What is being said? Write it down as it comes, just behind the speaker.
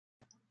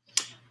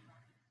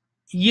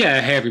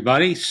Yeah, hey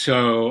everybody.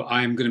 So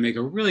I'm going to make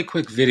a really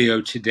quick video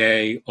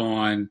today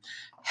on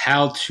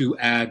how to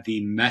add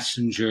the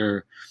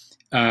Messenger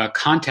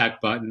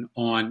contact button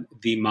on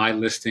the My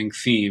Listing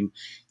theme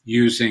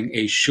using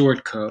a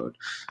short code.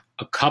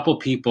 A couple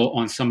people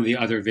on some of the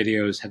other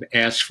videos have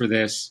asked for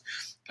this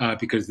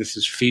because this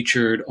is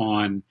featured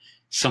on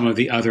some of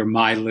the other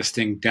My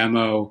Listing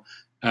demo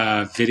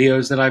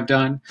videos that I've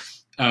done.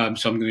 So I'm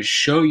going to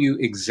show you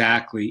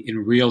exactly in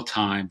real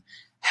time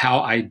how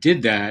I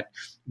did that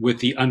with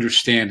the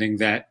understanding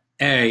that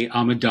A,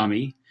 I'm a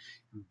dummy.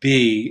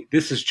 B,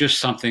 this is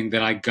just something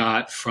that I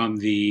got from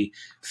the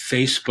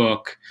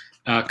Facebook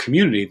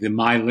community, the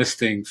My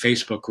Listing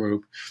Facebook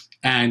group,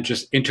 and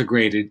just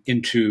integrated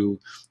into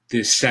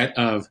this set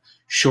of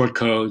short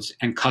codes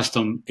and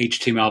custom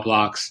HTML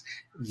blocks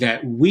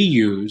that we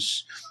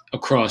use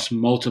across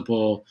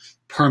multiple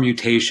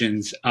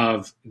permutations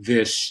of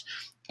this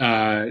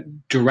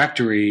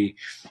directory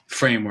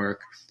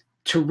framework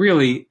to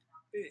really,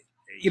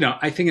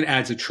 I think it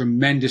adds a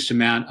tremendous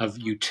amount of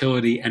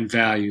utility and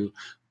value,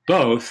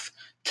 both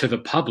to the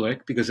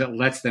public because it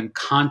lets them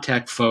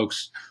contact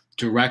folks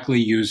directly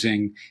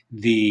using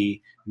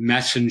the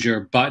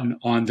messenger button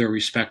on their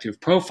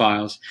respective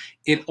profiles.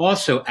 It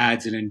also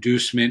adds an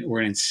inducement or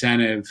an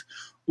incentive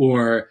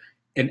or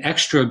an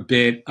extra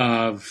bit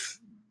of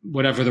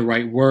whatever the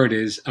right word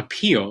is,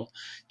 appeal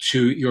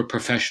to your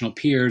professional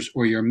peers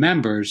or your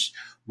members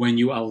when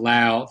you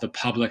allow the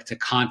public to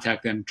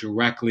contact them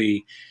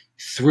directly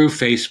through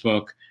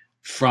Facebook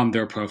from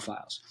their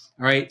profiles.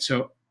 All right.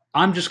 So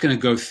I'm just going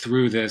to go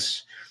through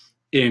this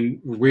in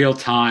real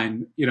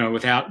time,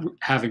 without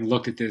having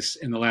looked at this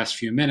in the last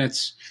few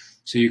minutes,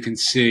 so you can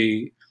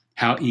see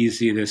how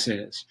easy this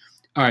is.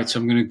 All right. So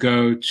I'm going to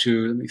go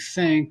to, let me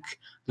think,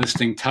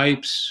 listing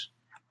types.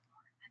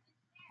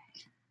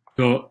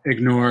 You'll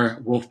ignore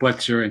Wolf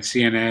Blitzer and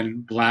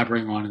CNN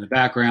blabbering on in the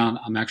background.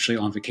 I'm actually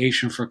on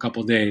vacation for a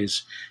couple of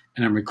days,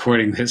 and I'm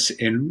recording this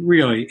in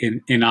really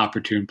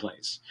inopportune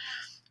place.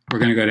 We're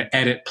going to go to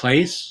Edit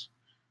Place.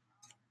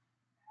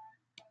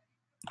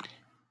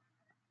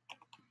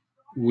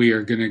 We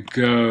are going to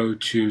go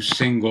to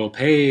Single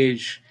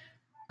Page,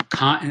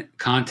 Content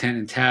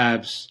and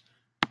Tabs,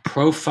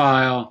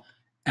 Profile,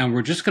 and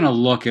we're just going to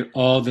look at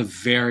all the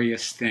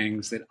various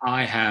things that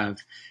I have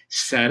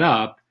set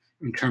up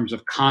in terms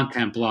of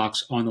content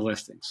blocks on the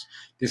listings.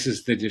 This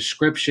is the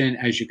description.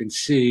 As you can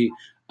see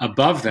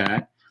above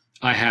that,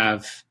 I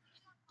have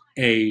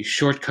a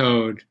short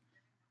code.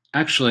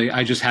 Actually,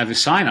 I just have a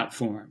sign up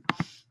form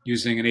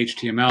using an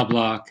HTML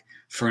block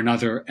for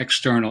another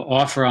external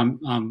offer I'm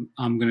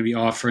going to be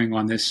offering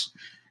on this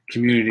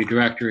community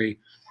directory.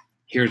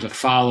 Here's a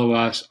follow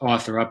us,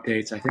 author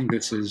updates. I think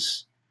this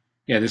is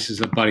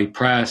a Buddy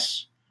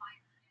Press.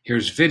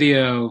 Here's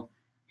video.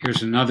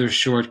 Here's another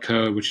short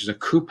code, which is a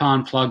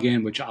coupon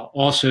plugin, which I'll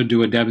also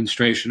do a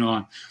demonstration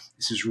on.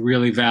 This is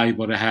really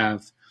valuable to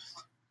have.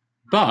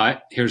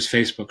 But here's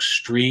Facebook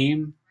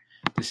Stream.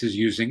 This is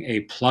using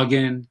a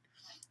plugin,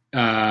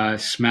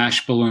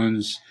 Smash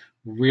Balloons,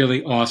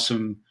 really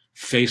awesome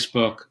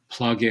Facebook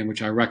plugin,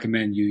 which I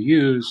recommend you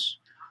use.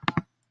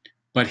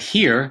 But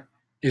here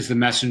is the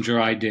Messenger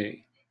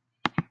ID.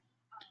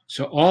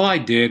 So all I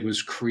did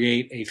was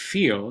create a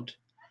field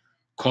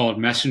called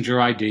Messenger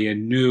ID, a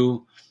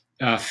new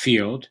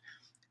field,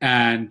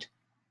 and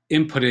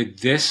inputted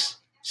this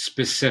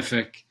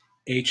specific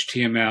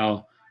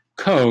HTML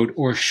code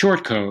or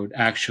short code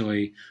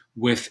actually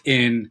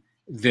within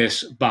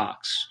this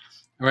box.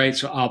 All right,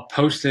 so I'll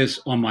post this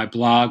on my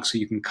blog so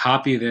you can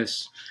copy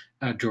this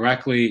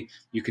directly.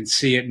 You can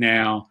see it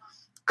now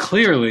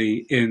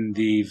clearly in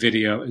the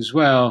video as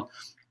well.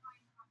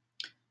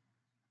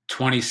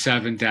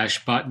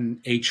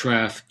 27-button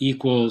href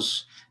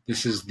equals,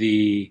 this is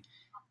the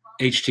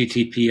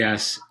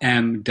https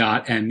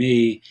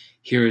m.me.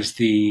 Here's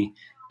the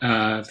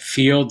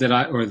field that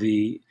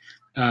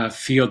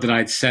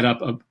I'd set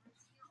up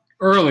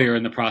earlier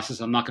in the process.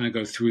 I'm not going to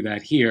go through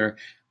that here.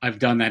 I've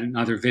done that in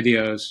other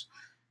videos.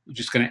 I'm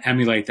just going to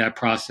emulate that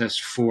process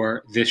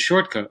for this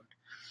shortcode.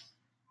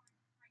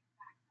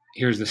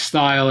 Here's the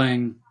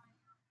styling,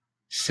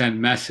 send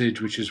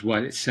message, which is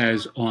what it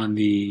says on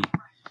the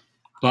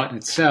button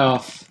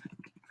itself.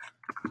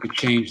 You could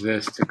change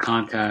this to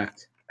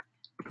contact.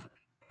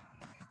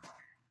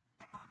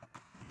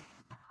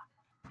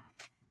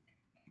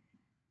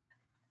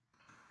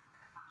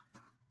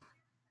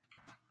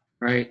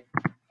 Right?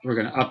 We're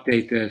going to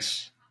update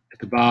this at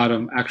the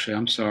bottom. Actually,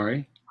 I'm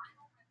sorry.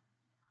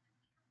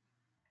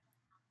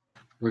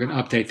 We're going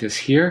to update this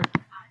here.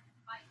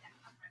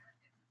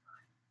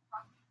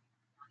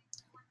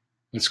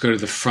 Let's go to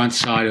the front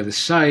side of the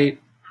site.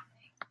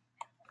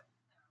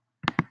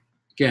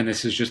 Again,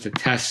 this is just a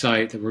test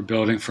site that we're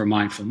building for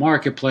Mindful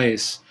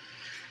Marketplace.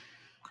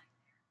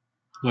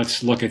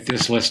 Let's look at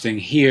this listing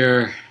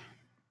here.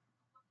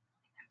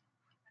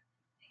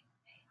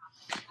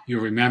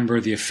 You'll remember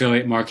the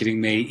Affiliate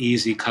Marketing Made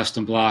Easy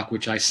custom block,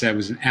 which I said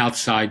was an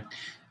outside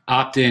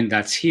opt-in.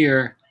 That's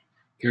here.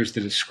 Here's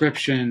the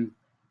description.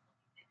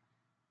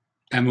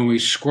 And when we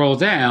scroll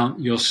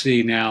down, you'll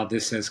see now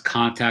this says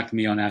contact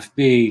me on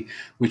FB,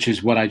 which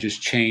is what I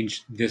just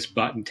changed this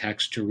button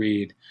text to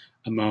read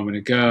a moment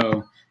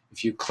ago.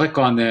 If you click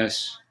on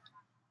this,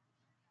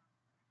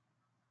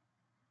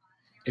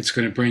 it's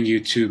going to bring you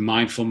to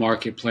Mindful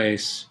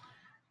Marketplace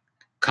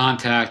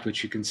Contact,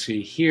 which you can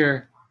see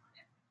here.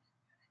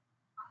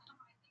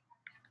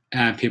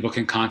 And people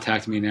can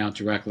contact me now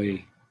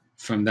directly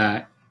from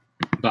that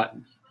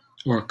button,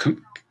 or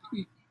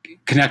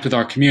connect with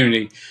our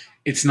community.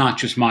 It's not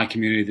just my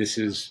community. This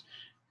is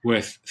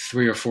with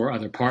 3 or 4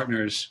 other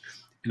partners.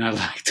 And I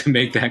like to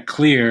make that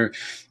clear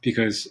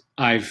because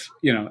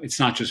it's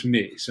not just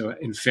me. So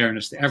in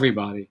fairness to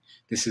everybody,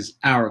 this is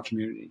our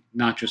community,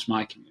 not just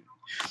my community.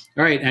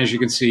 All right, as you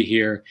can see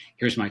here,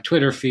 here's my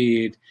Twitter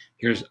feed.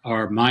 Here's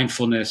our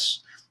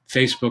mindfulness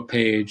Facebook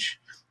page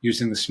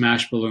using the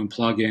Smash Balloon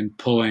plugin,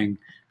 pulling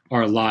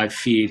our live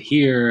feed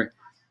here.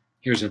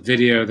 Here's a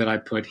video that I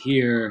put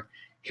here.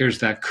 Here's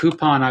that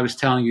coupon I was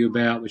telling you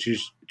about, which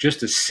is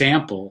just a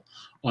sample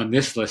on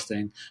this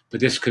listing, but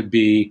this could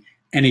be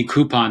any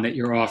coupon that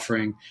you're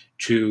offering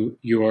to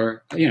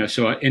your,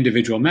 so an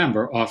individual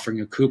member offering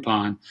a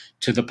coupon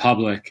to the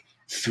public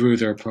through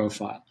their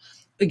profile.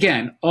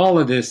 Again, all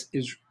of this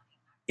is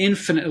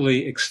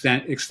infinitely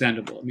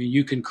extendable. I mean,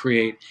 you can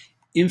create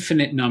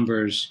infinite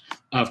numbers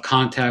of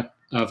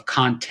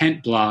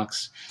content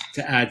blocks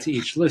to add to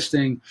each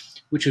listing,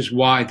 which is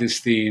why this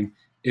theme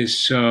is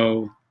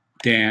so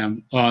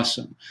damn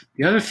awesome.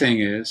 The other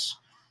thing is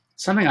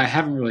something I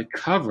haven't really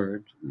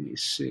covered. Let me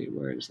see,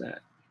 where is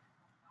that?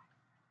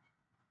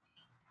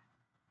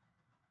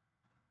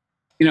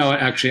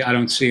 Actually, I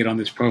don't see it on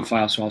this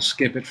profile, so I'll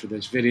skip it for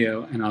this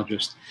video, and I'll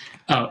just,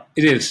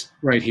 it is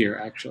right here,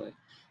 actually.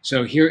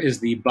 So here is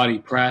the Buddy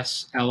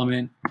Press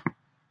element.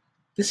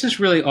 This is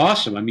really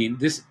awesome. I mean,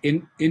 this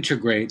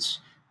integrates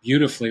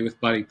beautifully with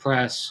Buddy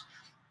Press,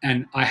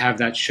 and I have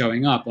that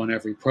showing up on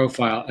every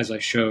profile as I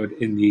showed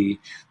in the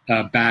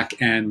back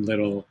end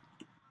little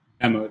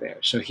demo there.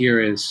 So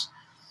here is,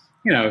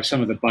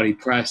 some of the Buddy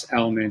Press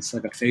elements,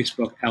 like a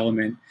Facebook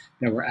element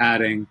that we're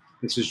adding.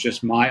 This is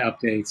just my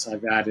updates.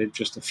 I've added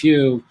just a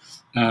few.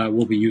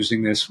 We'll be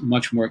using this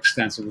much more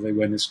extensively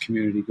when this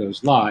community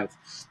goes live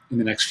in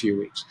the next few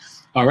weeks.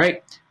 All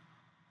right.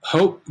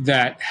 Hope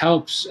that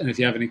helps. And if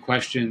you have any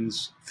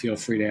questions, feel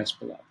free to ask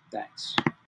below. Thanks.